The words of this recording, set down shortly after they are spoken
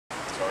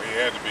So he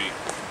had to be.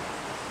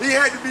 He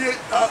had to be,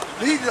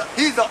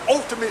 he's the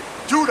ultimate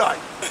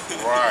Judite.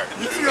 Right.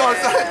 You see what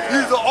I'm saying?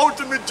 Yeah. He's the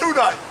ultimate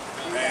Judite.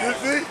 Man. You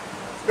see?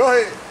 Go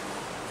ahead.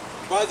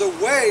 By the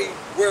way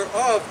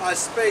whereof I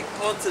spake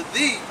unto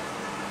thee,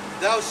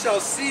 thou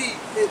shalt see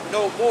it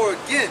no more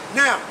again.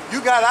 Now, you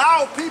got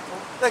our people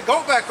that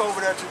go back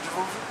over there to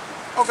Jerusalem.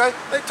 Okay?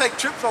 They take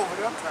trips over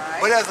there.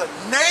 Right. But as a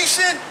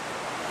nation,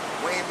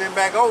 we ain't been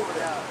back over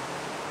there. Yeah.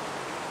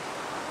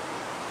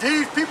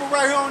 These people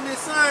right here on this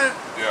sign,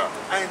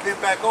 I ain't been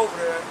back over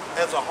there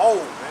as a whole,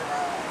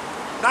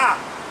 man. Nah.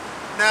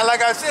 Now,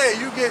 like I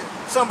said, you get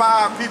some of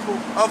our people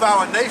of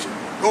our nation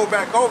go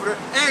back over there,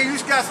 and you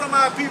got some of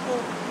our people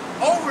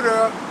over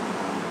there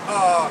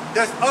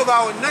that's of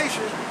our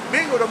nation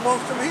mingled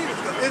amongst them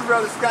heathens, because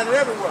Israel is scattered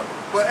everywhere.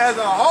 But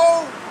as a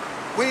whole,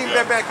 we ain't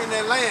been back in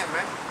that land,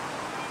 man.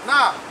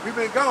 Nah, we've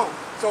been gone.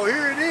 So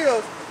here it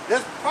is,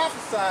 that's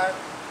prophesied,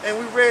 and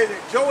we read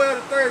in Joel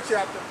the 3rd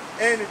chapter,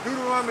 and in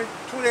Deuteronomy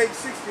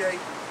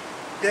 28:68,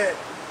 that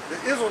the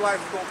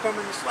Israelites are going to come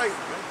into slavery,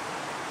 man.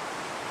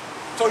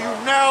 So you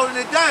narrowing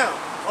it down.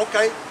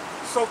 Okay,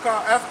 the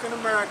so-called African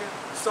American,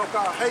 the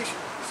so-called Haitian,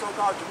 the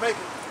so-called Jamaican,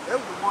 they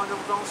were the one that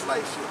was on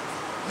slave ship.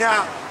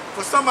 Now,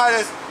 for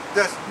somebody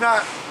that's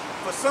not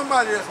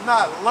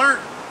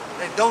learned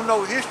and don't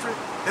know history,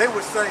 they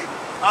would say,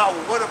 oh,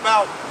 well, what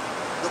about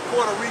the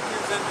Puerto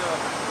Ricans and the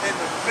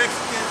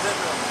Mexicans and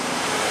the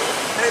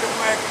Native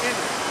American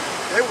Indians?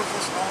 They were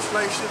just on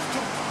slave ships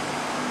too.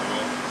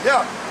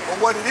 Yeah, but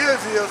what it is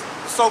the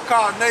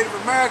so-called Native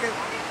Americans,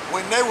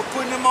 when they were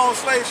putting them on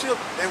slave ships,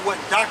 they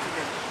wasn't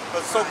documenting.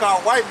 Because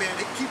so-called white men,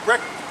 they keep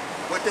records.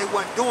 What they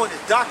wasn't doing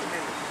is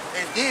documenting.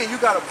 And then you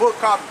got a book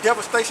called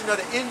Devastation of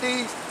the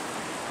Indies,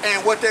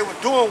 and what they were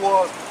doing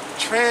was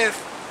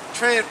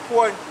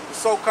transporting the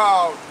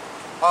so-called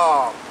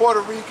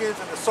Puerto Ricans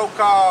and the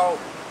so-called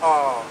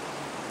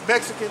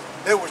Mexicans.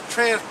 They was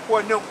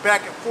transporting them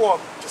back and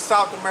forth to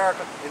South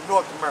America and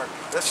North America.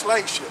 That's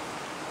slave ship.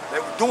 They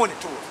were doing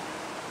it to us.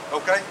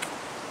 Okay?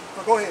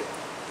 So go ahead.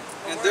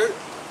 And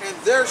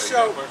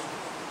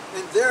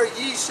there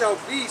ye shall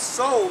be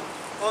sold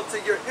unto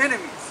your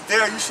enemies.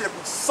 There you shall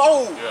be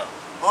sold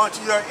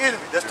unto your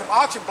enemy. That's the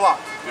auction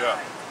blocks. Yeah.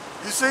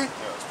 You see?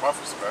 Yeah, it's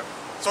prophecy, man.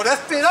 So that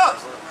fit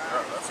us. Yeah,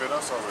 that fit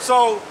us already.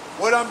 So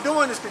what I'm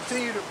doing is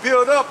continue to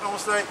build up. I'm gonna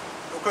say,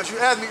 because you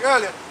asked me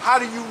earlier, how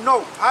do you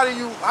know? How do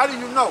you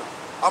know?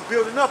 I'm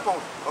building up on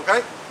it.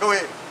 Okay? Go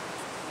ahead.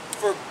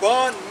 For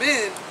bond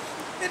men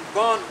and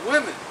bond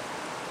women,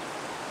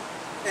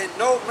 and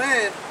no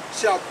man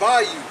shall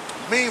buy you.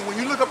 Mean when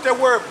you look up that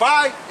word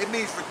buy, it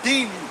means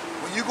redeem you.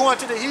 When you go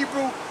into the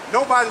Hebrew,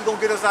 nobody's gonna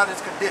get us out of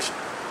this condition.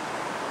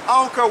 I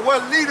don't care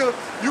what leader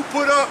you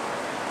put up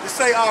to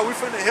say, oh, we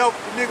finna help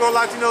the Negro,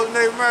 Latinos, and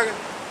Native Americans.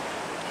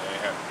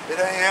 It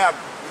ain't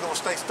happening. We're gonna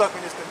stay stuck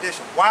in this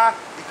condition. Why?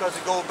 Because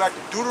it goes back to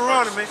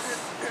Deuteronomy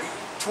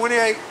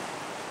 28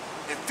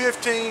 and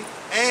 15,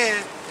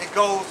 and it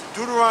goes to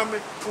Deuteronomy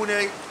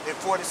 28 and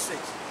 46.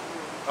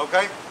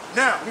 Okay?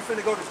 Now, we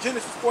finna go to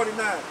Genesis 49.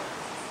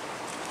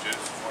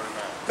 Genesis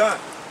 49. Done.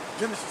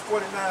 Genesis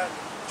 49.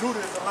 Judah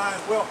is the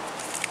lion's whelp.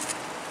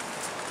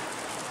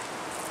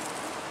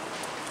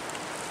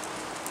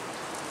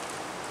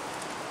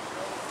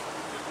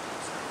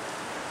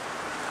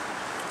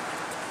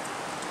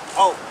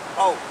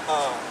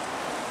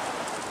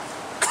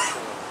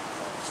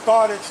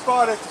 Start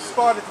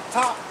at the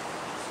top.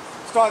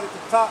 Start at the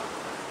top,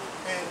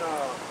 and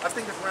I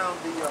think it's around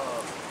the yeah.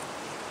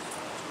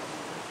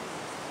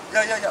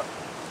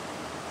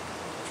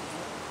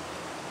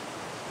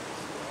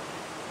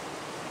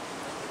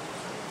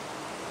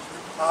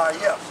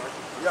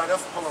 Yeah,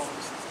 that's, hold on, let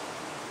me see.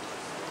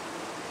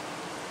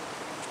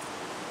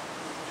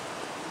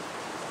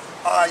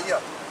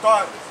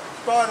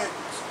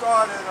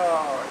 Start at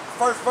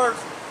first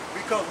verse,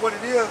 because what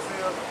it is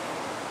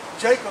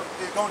Jacob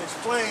is going to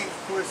explain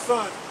to his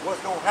son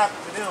what's going to happen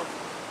to them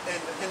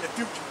in the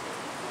future.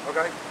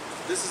 Okay?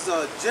 This is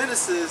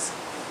Genesis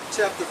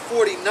chapter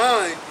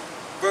 49,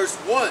 verse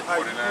 1.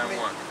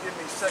 49:1. Give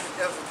me 2nd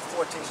Ezra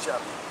 14th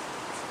chapter.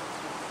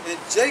 And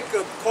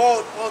Jacob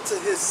called unto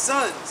his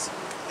sons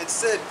and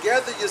said,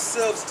 gather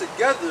yourselves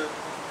together,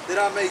 that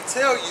I may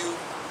tell you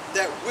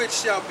that which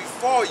shall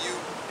befall you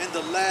in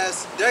the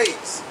last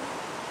days.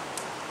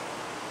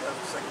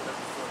 That's 2nd Ezra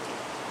 14.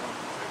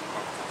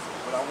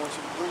 What I want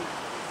you to do is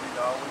read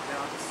all the way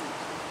down to 6.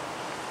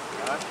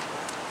 Alright?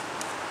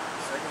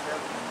 2nd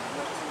Ezra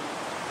 14,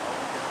 all the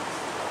way down to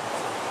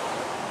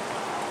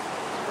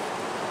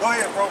 6. Go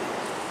ahead, bro.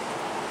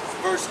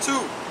 Verse 2.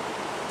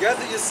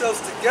 Gather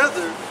yourselves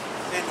together,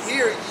 and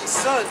hear ye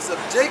sons of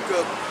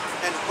Jacob,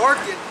 and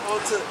hearken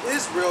unto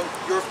Israel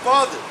your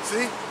father.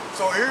 See?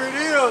 So here it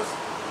is.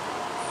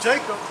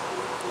 Jacob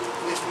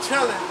is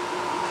telling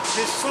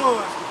his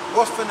sons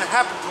what's going to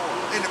happen to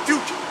him in the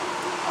future.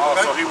 Oh,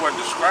 okay? So he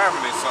wasn't describing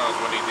his sons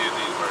when he did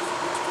these verses.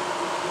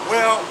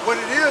 Well, what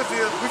it is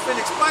we finna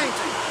explain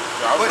to you.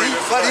 Yeah, but he's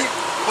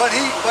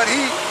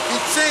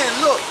saying,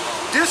 look,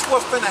 this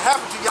what's finna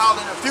happen to y'all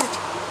in the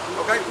future.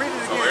 Okay, read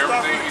it So again.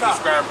 everything he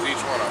described to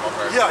each one of them.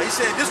 Okay. Yeah, he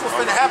said this was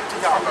finna happen to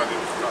y'all. Go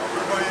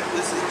ahead.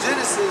 This is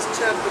Genesis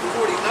chapter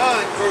 49,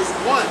 verse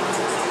 1.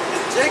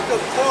 And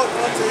Jacob called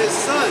unto his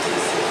sons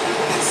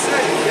and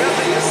said,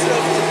 gather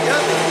yourselves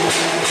together,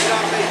 that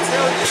I may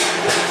tell you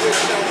what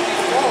shall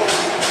befall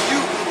you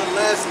in the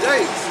last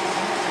days.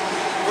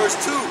 Verse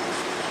 2.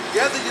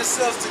 Gather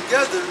yourselves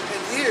together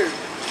and hear,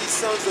 ye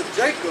sons of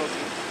Jacob,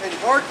 and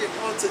hearken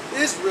unto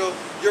Israel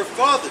your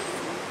father.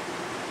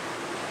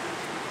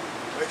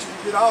 Make sure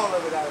you get all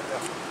of it out of there.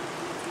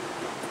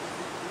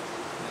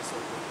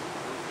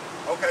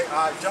 Okay,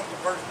 all right, jump to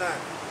verse 9.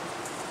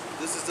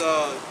 This is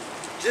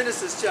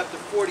Genesis chapter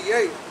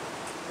 48,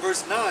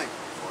 verse 9.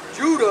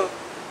 Judah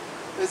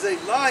is a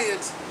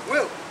lion's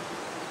whelp.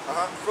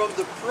 From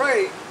the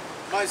prey,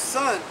 my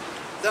son,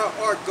 thou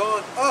art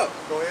gone up.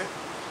 Go ahead.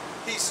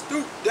 He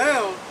stooped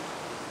down,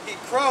 he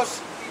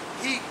crouched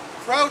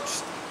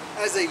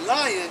as a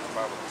lion,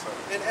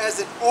 and as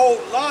an old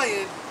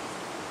lion,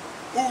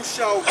 who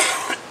shall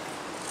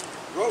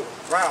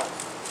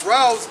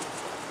rouse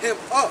him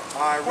up?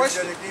 All right,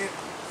 Question. read that again.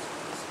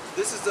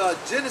 This is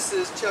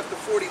Genesis chapter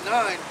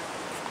 49,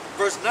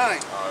 verse 9.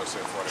 Oh, it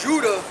said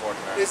 49. Judah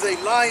 49. is a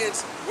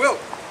lion's whelp.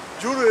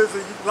 Judah is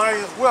a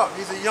lion's whelp.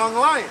 He's a young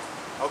lion.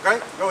 Okay,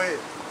 go ahead.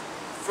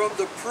 From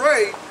the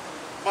prey,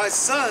 my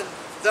son,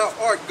 thou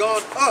art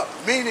gone up.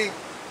 Meaning,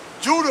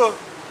 Judah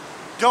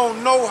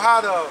don't know how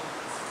to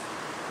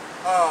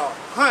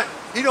hunt.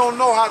 He don't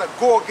know how to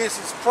go against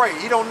his prey.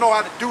 He don't know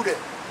how to do that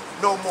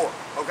no more.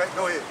 Okay,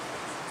 go ahead.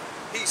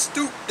 He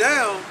stooped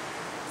down,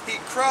 he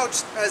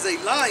crouched as a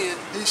lion.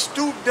 He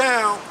stooped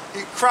down,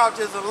 he crouched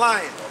as a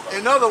lion.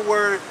 In other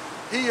words,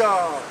 he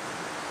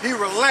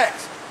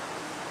relaxed.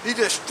 He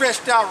just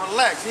stretched out,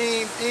 relaxed.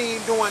 He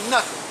ain't doing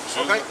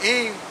nothing. Okay?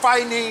 He ain't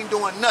fighting, he ain't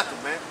doing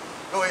nothing, man.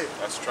 Go ahead.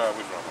 That's the tribe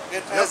we from.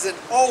 And as an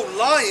old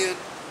lion,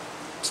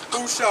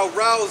 who shall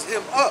rouse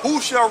him up? Who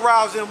shall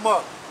rouse him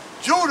up?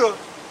 Judah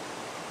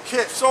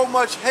catch so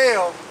much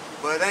hell,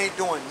 but ain't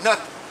doing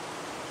nothing.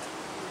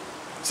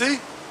 See?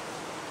 They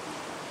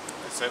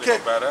said they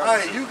gonna bow down.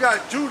 Hey, you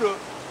got Judah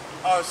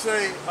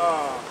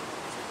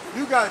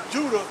you got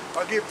Judah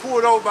get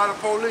pulled over by the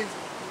police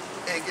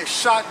and get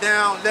shot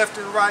down left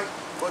and right.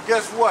 But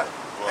guess what?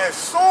 As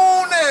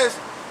soon as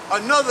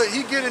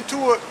he get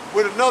into it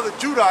with another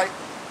Judite,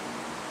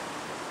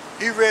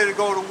 he ready to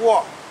go to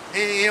war.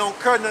 He don't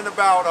care nothing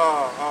about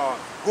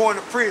going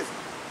to prison.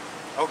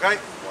 Okay?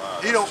 Wow,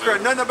 he don't care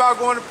nothing about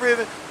going to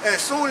prison.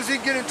 As soon as he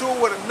get into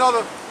it with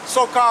another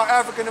so-called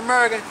African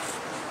American,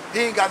 he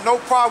ain't got no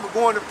problem with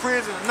going to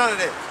prison and none of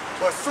that.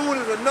 But as soon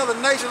as another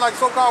nation like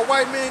so-called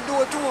white men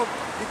do it to him,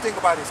 he think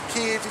about his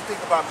kids, he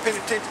think about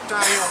penitentiary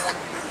time.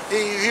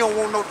 He don't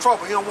want no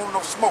trouble, he don't want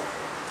no smoke.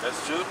 That's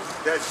Judah?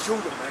 That's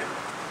Judah, man.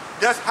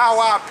 That's how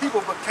our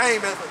people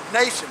became as a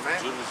nation, man.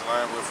 Judah's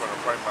line went from the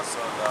prey, my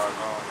son, thou art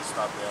gone. He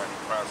stopped there, he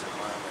crouched in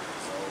line, and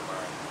his old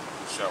man,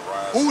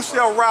 who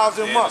shall rouse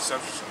him up?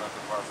 Deception shall not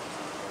depart from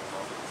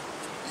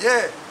Judah.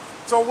 Yeah.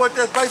 So what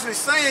they're basically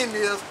saying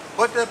is,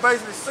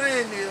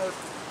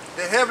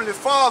 the Heavenly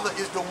Father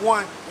is the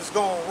one that's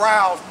going to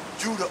rouse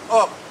Judah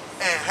up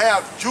and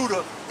have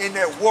Judah in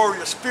that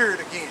warrior spirit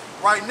again.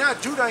 Right now,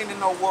 Judah ain't in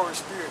no warrior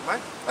spirit,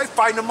 man. They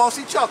fighting amongst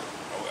each other.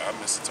 Oh, I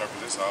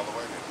misinterpreted this all the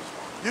way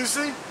then. You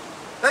see?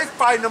 They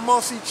fighting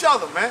amongst each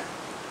other, man.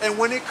 And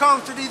when it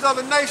comes to these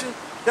other nations,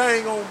 they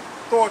ain't going to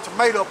throw a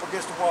tomato up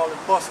against the wall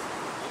and bust it.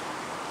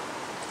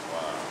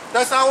 Wow.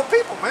 That's our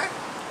people, man.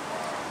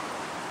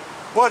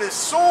 But as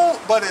soon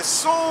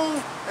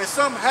as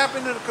something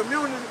happened in the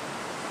community,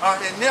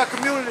 in their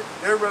community,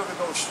 they rather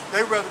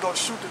go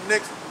shoot the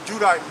next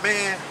Judite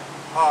man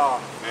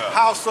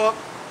house up,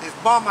 his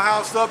mama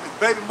house up, his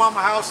baby mama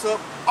house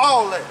up,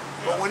 all that.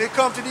 Yeah. But when it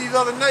comes to these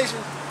other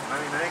nations, I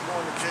ain't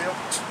going to jail.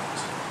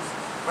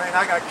 Man,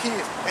 I got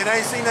kids, and I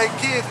ain't seen their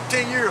kids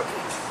in 10 years.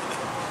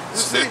 You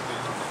see?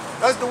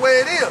 That's the way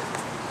it is.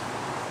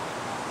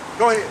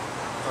 Go ahead. I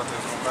thought they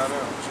was gonna bow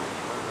down.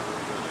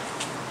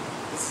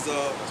 This is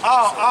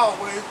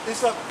well,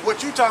 it's up.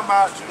 What you talking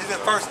about is in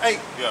verse 8.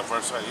 Yeah,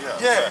 verse 8. Yeah.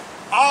 Yeah. Okay.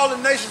 All the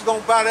nations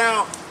gonna bow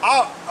down.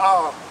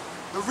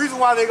 The reason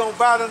why they gonna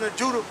bow down to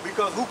Judah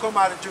because who come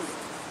out of Judah?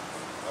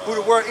 Who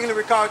the word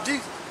English called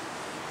Jesus,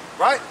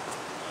 right?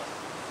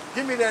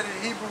 Give me that in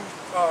Hebrews.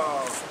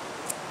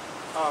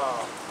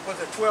 What's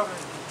that? 12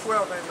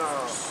 and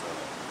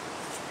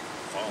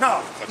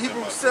no,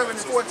 Hebrews 7 and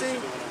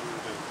 14.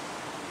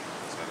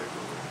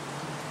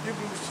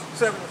 Hebrews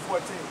 7 and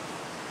 14.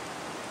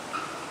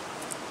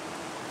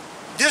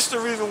 This is the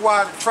reason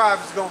why the tribe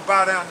is gonna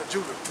bow down to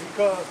Judah,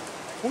 because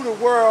who the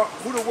world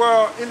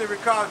in the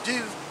called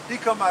Jesus, he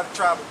come out of the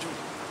tribe of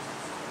Judah.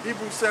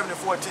 Hebrews 7 and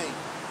 14.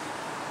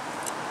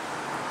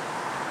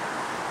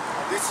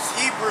 This is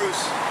Hebrews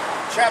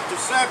chapter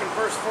 7,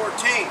 verse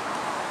 14.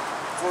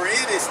 For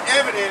it is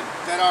evident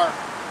that our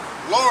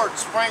Lord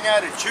sprang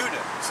out of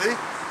Judah. See?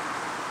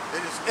 It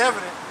is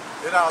evident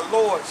that our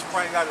Lord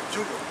sprang out of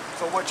Judah.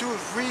 So what you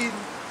was reading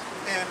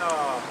in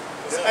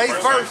the 8th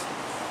verse,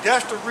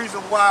 that's the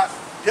reason why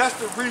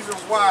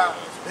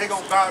they're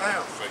going to bow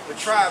down. The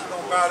tribe is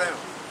going to bow down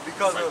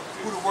because of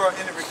who the world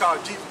enemy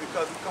called Jesus,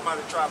 because he come out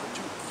of the tribe of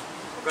Judah.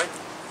 Okay?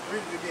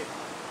 Read it again.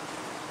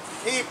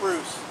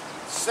 Hebrews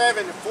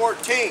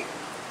 7:14.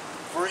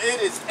 For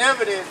it is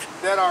evident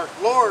that our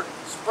Lord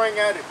sprang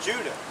out of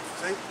Judah.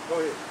 See?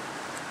 Go ahead.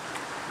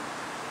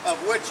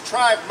 Of which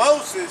tribe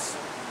Moses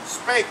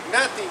spake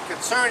nothing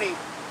concerning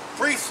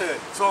priesthood.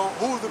 So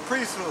who's the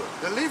priesthood?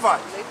 The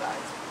Levites.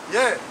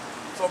 Yeah.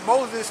 So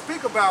Moses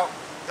speak about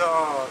the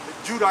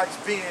Judites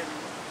being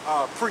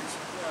priests.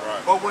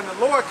 Right. But when the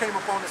Lord came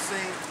upon the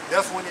scene,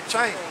 that's when it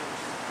changed.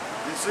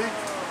 You see?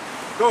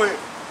 Go ahead.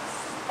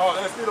 Oh,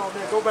 that's it on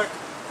there. Go back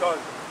to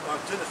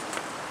Genesis.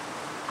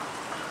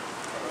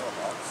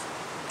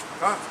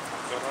 Huh?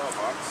 Cut up,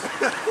 box.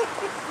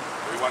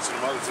 We watching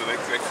them others,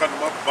 they cut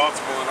them up,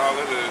 Baltimore and all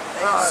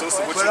that.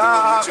 Sister, what you doing?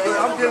 What you doing?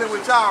 I'm dealing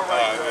with y'all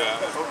right now.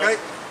 Yeah. Okay?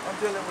 I'm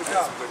dealing with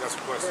y'all. They got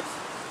some questions.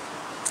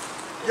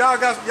 Y'all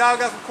got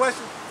some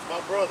questions?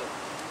 My brother.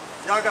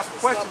 Y'all got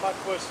some questions? It's not my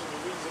question, the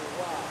reason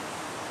why.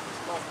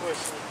 It's my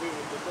question to do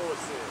what the Lord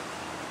said.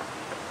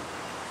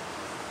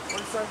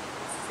 What you say?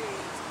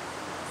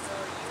 So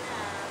you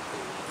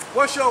have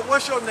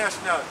What's your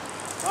nationality?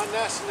 My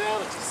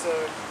nationality, sir,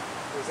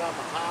 is I'm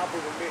a hybrid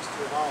and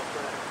mixture of all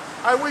things.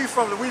 Hey, where you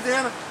from?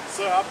 Louisiana?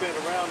 Sir, I've been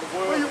around the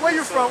world. Where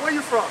you from? Where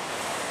you from?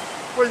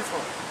 Where you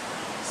from?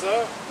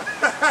 Sir,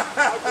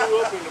 I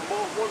grew up in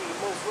one of the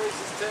most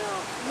racist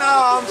towns.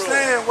 No, I'm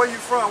saying where you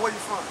from? Where you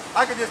from?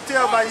 I can just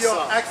tell by your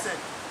accent.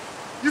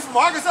 You from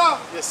Arkansas?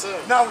 Yes, sir.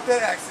 Not with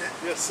that accent.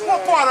 Yes, sir.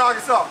 What part of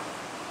Arkansas?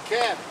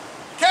 Cabot.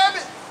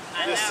 Cabot?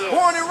 Yes, sir.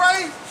 Born and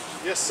raised?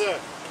 Yes, sir.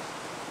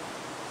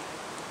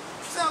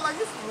 You sound like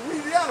you from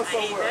Louisiana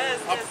somewhere.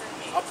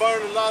 I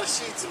burned a lot of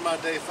sheets in my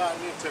day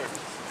fighting them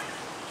turkeys.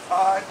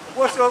 All right.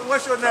 What's your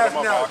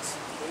nationality?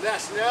 The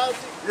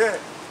nationality? Yeah.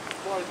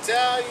 Part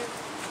Italian,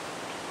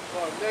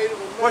 part Native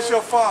American. What's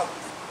your father?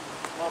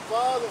 My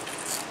father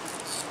is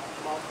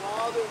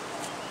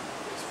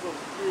from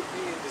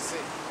European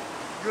descent.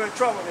 You're in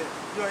trouble then.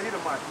 You're an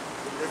Edomite.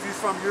 If you're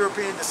from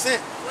European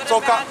descent. What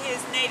about his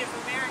Native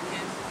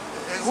American?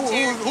 Who's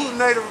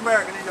Native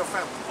American in your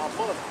family? My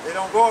mother. They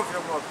don't go off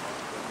your mother.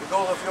 They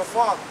go off your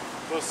father.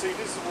 But see,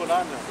 this is what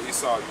I know.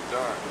 Esau, you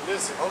done.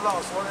 Listen. Hold on,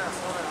 slow down.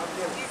 I'm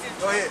getting it.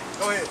 Go ahead.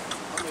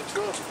 I'm in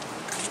trouble.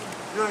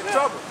 You're in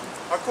trouble.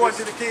 According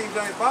to the King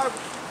James Bible.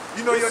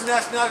 You know your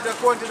nationality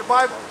according to the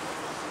Bible?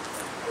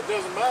 It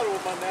doesn't matter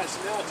what my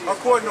nationality is.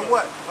 According to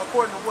what?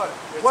 According to what?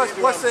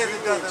 What says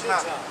it doesn't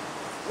matter?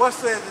 What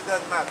says it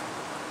doesn't matter?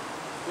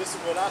 This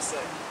is what I say.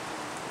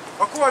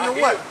 According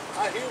to what?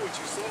 I hear what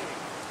you're saying.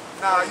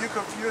 Nah, you're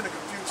in a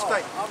confused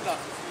state. I'm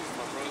not confused,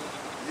 my brother.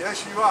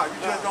 Yes, you are.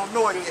 You just don't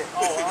know it yet.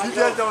 I You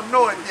just don't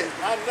know it yet.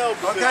 I know,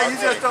 but Okay, you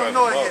just don't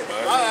know it yet.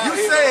 You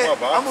said,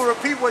 I'm going to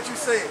repeat what you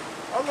said.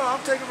 Hold on,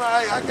 I'm taking my,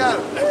 I got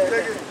it.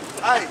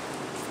 Hey,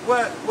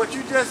 what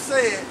you just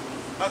said,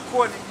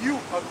 according to you,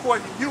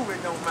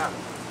 it don't matter.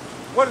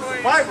 What does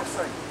the Bible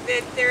say?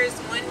 That there is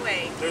one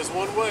way. there's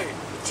one way.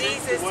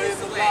 Jesus the way is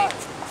and the the way.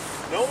 life.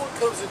 No one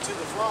comes into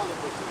the Father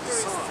but through the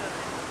Son.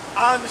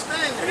 I understand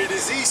And that. it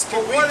is Easter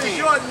But what is weekend.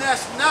 your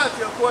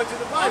nationality according to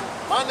the Bible?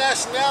 My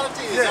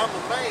nationality is Yeah. I'm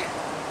a man.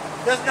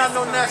 That's not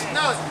no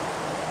nationality.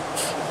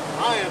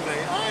 I am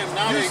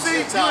not You a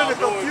see, Gentile. you're in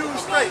a nor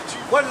confused I'm not a state.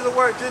 Jew. What does the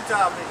word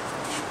Gentile mean?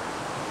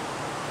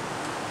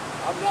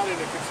 I'm not in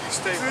a confused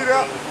state. See my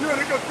that? brother. You're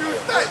in a confused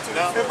state.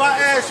 No. If I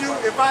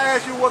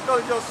ask you what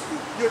color your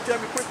suit, you'll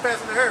tell me quick, fast,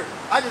 and hurry.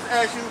 I just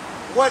asked you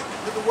what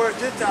does the word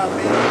Gentile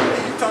mean,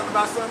 and you talking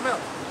about something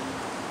else.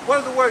 What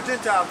does the word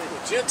Gentile mean?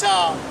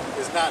 Gentile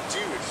is not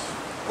Jewish.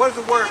 What does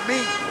the word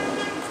mean? A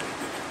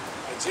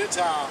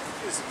Gentile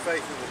is a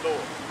faith in the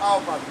Lord. Oh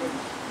my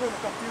goodness. You're in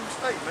a confused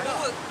state, man.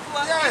 Well,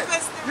 Yeah,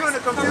 because you're in a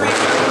correct. confused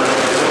state.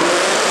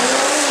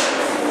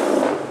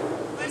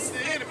 What is the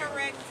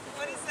correct?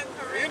 What is the The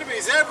correct? enemy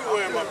is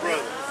everywhere, my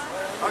brother.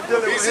 I'm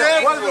dealing with He's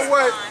him. What is the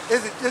everywhere. word?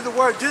 Is the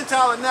word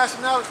Gentile a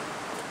nationality?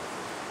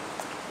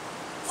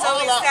 So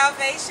is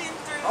salvation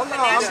through Oh the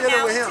no, I'm nationality?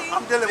 dealing with him.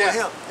 I'm dealing with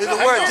him. Is the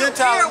Hang word on.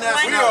 Gentile a We are We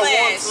nationality?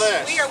 are one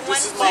flesh. We are one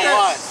This is my flesh.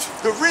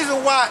 wife. The reason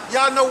why,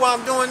 y'all know why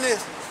I'm doing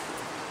this?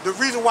 The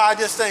reason why I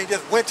just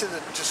went to the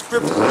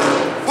scriptures.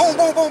 Boom,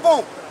 boom, boom,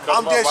 boom.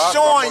 I'm just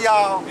showing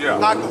y'all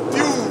how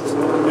confused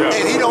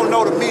and he don't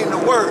know the meaning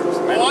of words.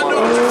 Oh, I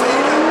know what So you're he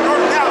just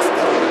blurting out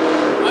stuff.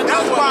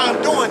 That's why I'm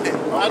doing this.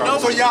 I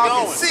know So where you're y'all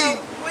can going. see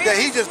that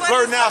he just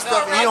blurting out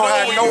stuff and he don't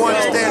have no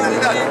understanding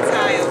of nothing.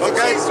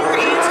 Okay?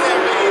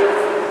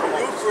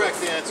 Your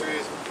correct answer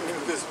is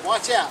because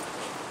watch out.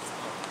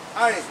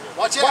 Hey,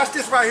 Watch out. watch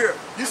this right here.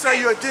 You say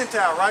you're a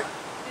Gentile, right?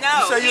 No,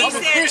 You say he you're a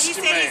said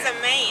Christian he's a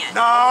man.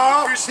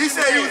 No, Christian he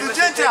said you man. was a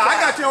Gentile.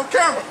 I got you on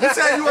camera. He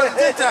said you was a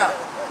Gentile,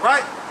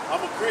 right? I'm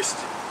a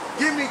Christian.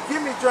 Give me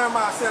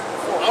Jeremiah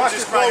 74. I'm Watch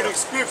just this right quoting here.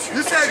 scripture.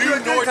 You said Jew you're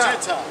a nor Gentile.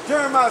 Gentile.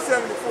 Jeremiah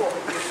 74.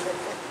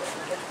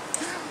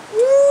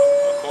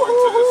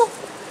 According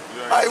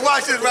Hey,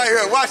 watch this right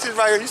here. Watch this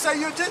right here. You say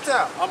you're a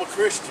Gentile. I'm a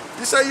Christian.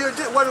 You say you're a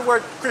Gentile. What does the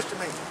word Christian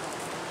mean?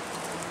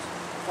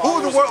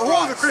 Who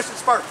are the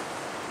Christians first?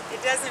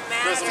 It doesn't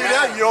Doesn't See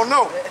matter. that? You don't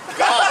know.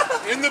 God,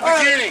 in the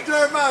beginning,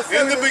 Jeremiah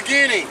in the 7.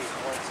 beginning,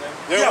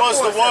 there Yeah, was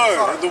the Word,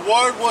 and the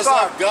Word was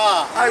Sorry. of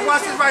God. Hey,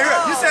 watch this right here.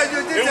 You said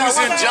you did It that. was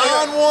in Watch this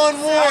John right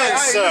 1:1, here.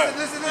 sir.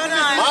 Listen,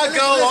 My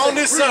goal on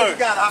this earth.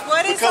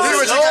 What is Because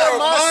Here's the what you Lord,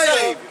 my got.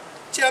 Savior.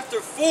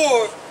 Chapter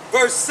 4,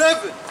 verse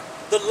 7.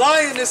 The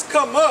lion is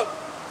come up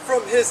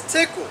from his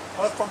tickle,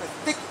 From his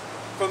thicket.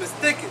 from his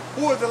thicket.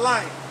 Who is the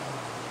lion?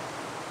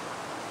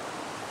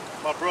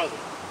 My brother,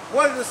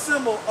 What is the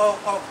symbol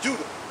of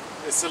Judah?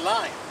 it's a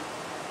lion.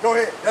 Go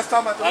ahead. That's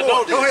talking about the I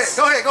Lord. know Go ahead. this.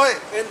 Go ahead. Go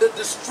ahead. And the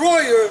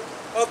destroyer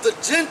of the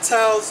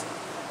Gentiles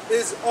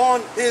is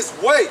on his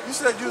way. You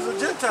said you was a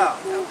Gentile.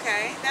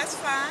 Okay, that's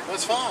fine.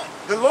 That's fine.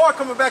 The Lord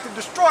coming back to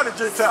destroy the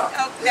Gentile.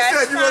 Oh, You said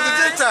that's you was a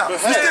fine. Gentile. But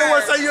You hey. still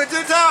want to say you're a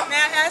Gentile?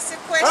 May I ask a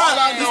question? All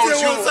I You know is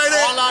still you. wanna say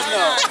that? All I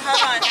know.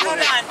 Hold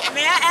on.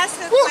 May I ask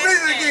a Woo, question?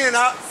 read it again,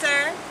 Sir?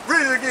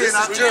 Read it again. This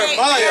is May I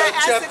Jeremiah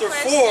ask a chapter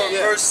 4, question?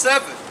 verse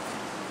 7.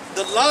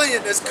 The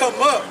lion has come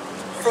up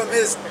from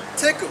his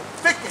tickle,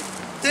 thicket,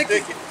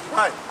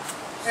 Right.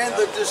 and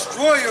the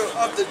destroyer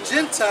of the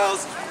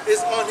Gentiles is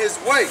on his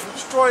way. The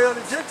destroyer of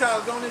the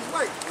Gentiles is on his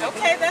way.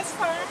 Okay, that's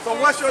fine. So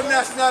what's your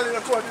nationality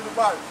according to the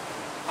Bible?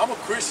 I'm a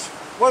Christian,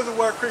 What does the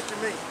word Christian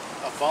mean?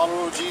 a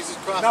follower of Jesus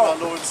Christ, No.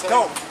 my Lord and Savior.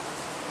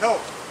 No.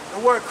 The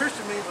word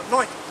Christian means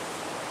anointed.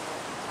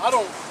 I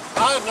don't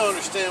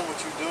understand what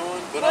you're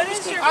doing, but What I'm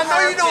just is your I know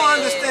you don't purpose?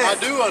 understand. I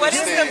do What is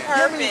the understand.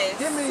 purpose?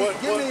 Give me,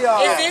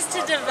 What- Is this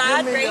to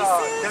divide give me,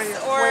 races? Daniel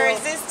Or 12,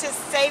 is this to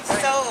save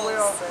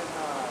souls?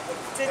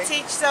 To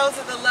teach souls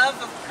of the love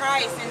of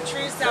Christ and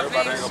true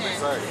Everybody ain't gonna be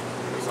salvation?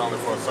 saved. It's only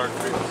for certain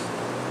people.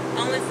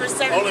 Only for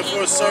certain Only people?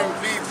 for certain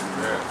people.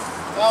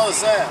 Yeah. How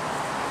is that?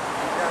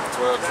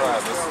 12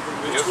 tribes. This is the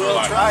 12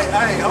 Israelites. tribes.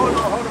 Hey, hold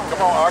on.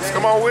 Come on, Ox.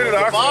 Come on with it,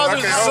 Ox. Father, I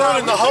the can't Son, hold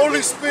and the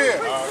Holy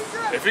Spirit.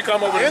 If he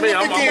come over to In me, the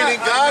I'm beginning,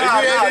 I'm- God Nah,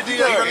 created you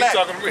the just earth. He's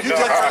talking to me. You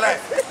just relax.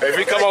 If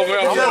he come over here,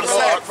 I'm You going just to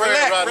relax.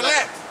 Lord.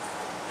 Relax.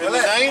 In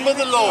the name of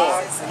the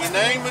Lord, in the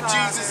name of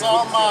Jesus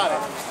Almighty,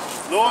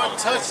 Lord,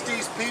 touch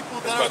these people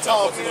that are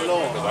talking,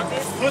 Lord.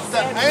 Put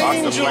the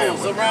angels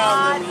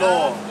around them,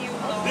 Lord.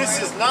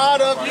 This is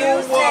not of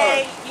your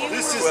word.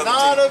 This is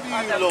not of you,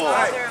 Lord.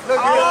 Look You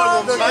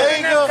are the here.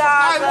 Omega,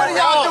 Hey, what are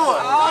y'all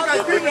doing? Y'all got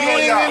the people on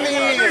beginning y'all. and the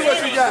See end. what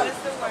you got.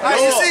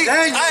 Hey, you see,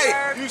 Daniel,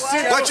 hey, You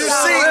sit what you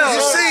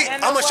see,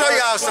 I'm gonna show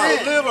y'all something.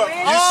 deliver.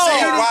 You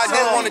see why I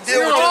didn't want to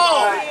deal with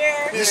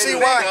you? You see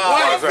why?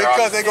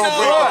 Because they're gonna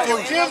bring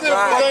confusion. Give them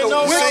what they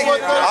know You see,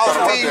 what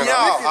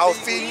I was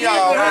feeding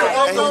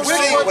y'all, and you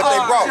see what they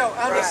brought.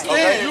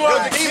 Okay, You are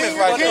the the demons King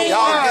right of there. Kings,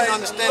 Y'all didn't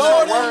understand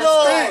Lord the of word.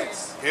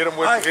 Lords. Hit him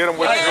with it. Hit him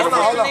with it. Hit him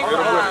Hold with on, it. Hit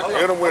him with it.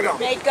 Hit him with it.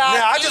 May God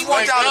Now, I be just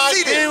want with y'all to you.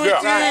 see this.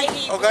 Yeah. May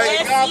He Okay?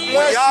 bless you.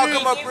 When y'all May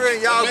come up He here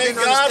and y'all May getting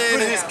God put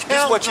understanding, his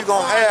this is what you're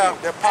gonna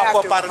have that pop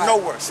up out of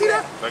nowhere. See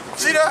that?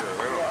 See that?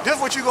 This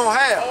is what you're gonna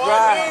have.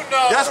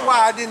 That's why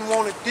I didn't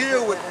want to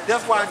deal with it.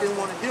 That's why I didn't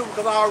want to deal with it,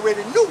 because I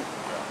already knew.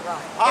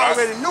 I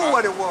already knew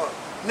what it was.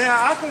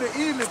 Now, I could have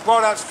easily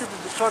brought out scriptures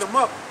to cut them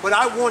up, but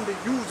I wanted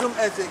to use them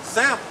as an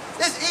example.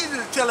 It's easy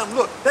to tell them,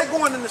 look, they're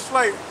going into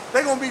slavery.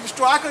 They're going to be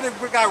destroyed. I could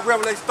have got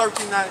Revelation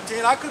 13, 9, and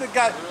 10. I could have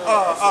got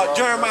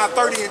Jeremiah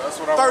 30 and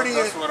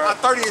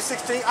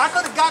 16. I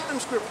could have got them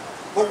scriptures.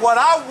 But what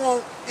I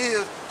want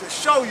is to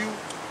show you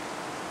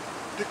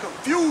the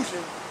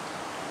confusion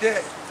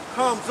that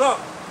comes up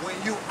when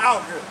you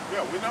out here.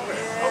 Yeah, we know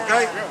that.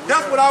 Okay?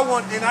 That's what I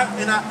want. And I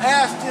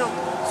asked him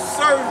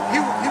certain, he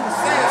was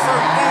saying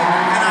certain things,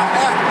 and I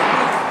asked him to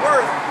use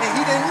words, and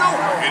he didn't know.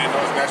 He didn't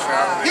know his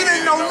nationality. He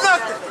didn't know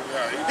nothing.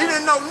 He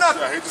didn't know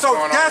nothing. Yeah, he just So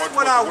going on that's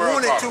what I the world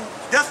wanted talking.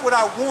 to, that's what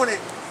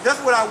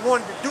I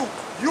wanted to do.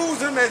 Use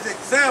him as an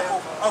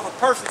example of a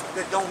person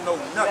that don't know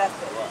nothing.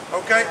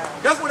 Okay?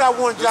 That's what I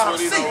wanted This y'all what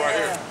to he see. know right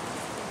here.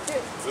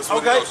 This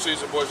what Okay. he knows,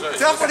 Caesar Borgia.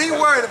 That's what he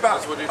worried about.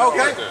 That's what he know Okay?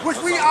 right there. Which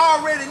we That's all.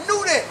 already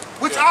knew that.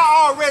 Which I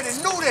already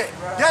knew that.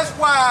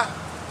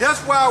 That's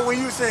why when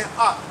you saying,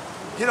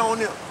 get on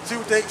them, see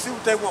what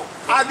they want.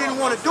 I didn't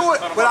want to do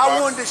it, but I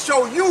wanted to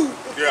show you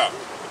Yeah.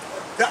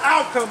 the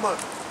outcome of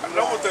it. I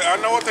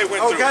know what they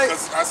went through, Okay.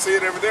 because I see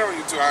it every day on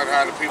YouTube,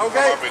 how the people Okay.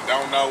 come up and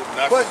don't know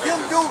nothing. But They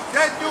them just-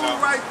 that dude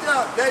right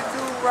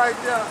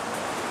there,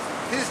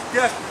 his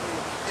destiny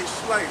is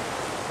slavery.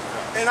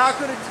 And I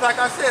could have, like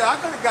I said, I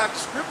could have got the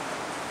script,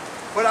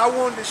 but I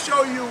wanted to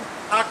show you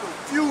how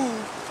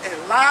confused and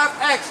live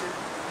action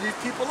these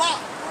people are.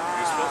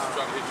 You're supposed to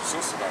try to hit your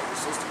sister though.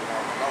 Your sister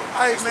don't know.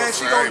 Hey You're man, supposed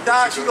she to say, gonna hey,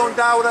 die. what She you gonna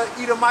doing? die with her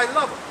Edomite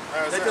lover.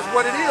 How's That's that? just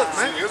what it is,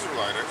 man. She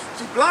Israelite, ain't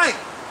she? She blind.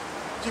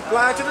 She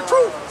blind to the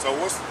truth. So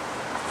what's?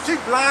 She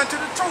blind to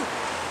the truth.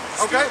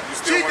 Okay? you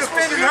still She wasn't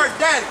supposed defending to her hit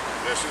daddy.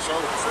 Yeah, she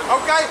showed it.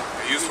 Okay?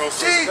 And you supposed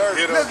to She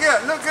hit her. look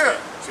here.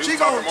 She She was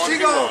talking more than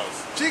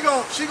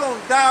he gonna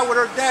die with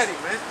her daddy,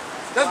 man.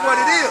 That's what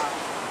it is.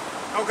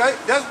 Okay?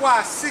 That's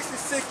why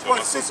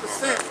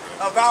 66.6%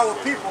 of our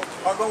people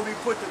are gonna be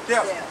put to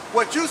death.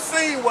 What you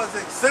seen was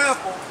an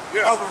example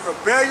of a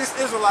rebellious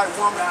Israelite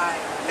woman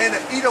and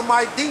an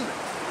Edomite demon.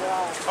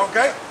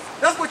 Okay?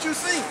 That's what you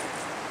seen.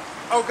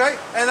 Okay?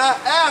 And I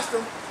asked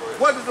them,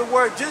 what does the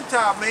word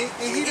Gentile mean?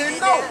 And he didn't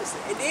know.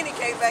 And then he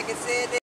came back and said that